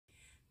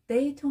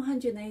Day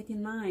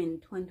 289,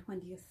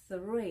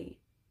 2023.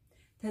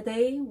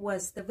 Today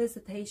was the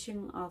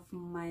visitation of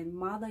my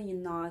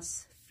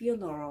mother-in-law's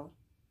funeral.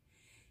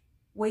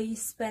 We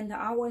spent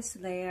hours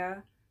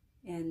there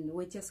and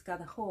we just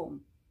got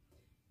home.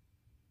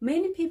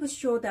 Many people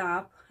showed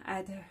up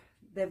at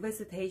the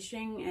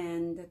visitation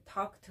and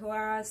talked to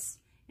us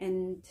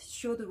and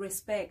showed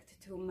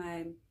respect to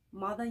my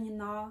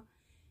mother-in-law.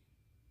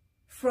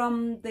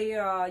 From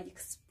their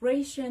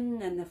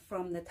expression and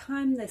from the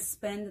time they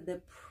spent, they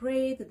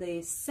prayed,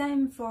 they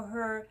sang for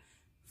her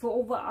for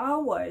over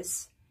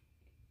hours.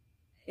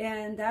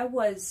 And I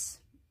was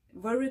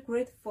very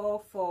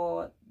grateful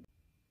for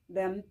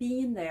them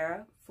being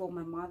there for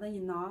my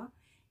mother-in-law.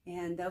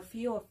 And a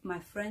few of my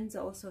friends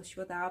also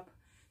showed up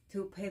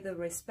to pay the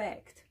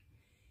respect.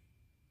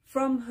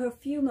 From her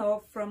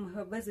funeral, from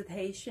her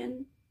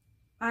visitation,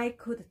 I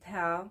could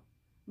tell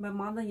my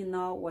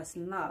mother-in-law was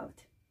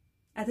loved.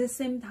 At the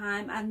same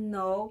time, I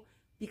know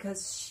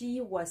because she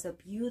was a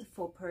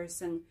beautiful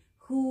person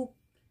who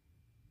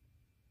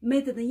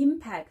made the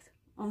impact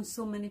on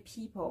so many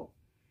people.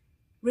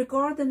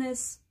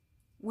 Regardless,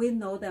 we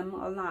know them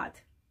a lot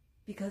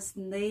because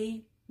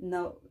they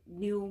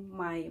knew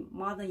my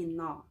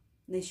mother-in-law.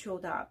 They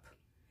showed up,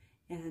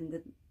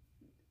 and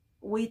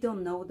we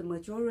don't know the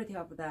majority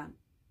of them.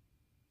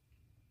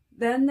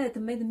 Then it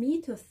made me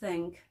to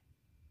think,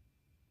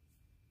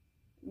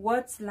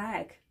 what's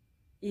like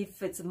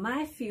if it's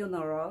my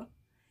funeral?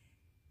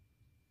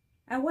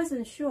 I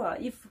wasn't sure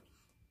if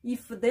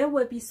there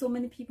would be so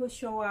many people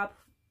show up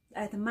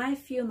at my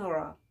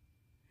funeral.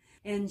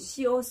 And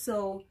she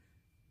also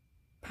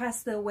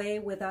passed away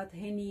without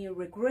any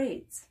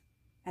regrets.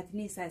 At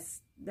least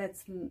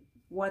that's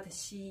what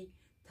she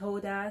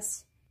told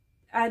us.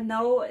 I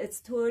know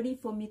it's too early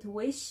for me to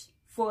wish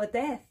for a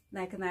death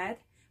like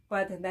that,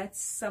 but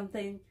that's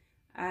something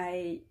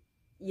I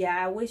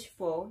wish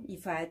for.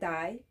 If I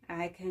die,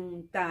 I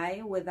can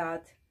die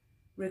without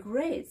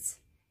regrets.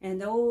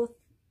 And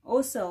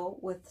also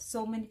with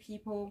so many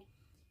people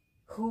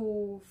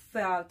who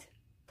felt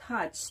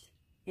touched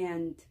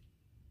and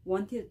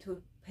wanted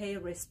to pay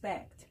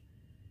respect.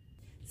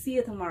 See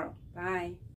you tomorrow. Bye.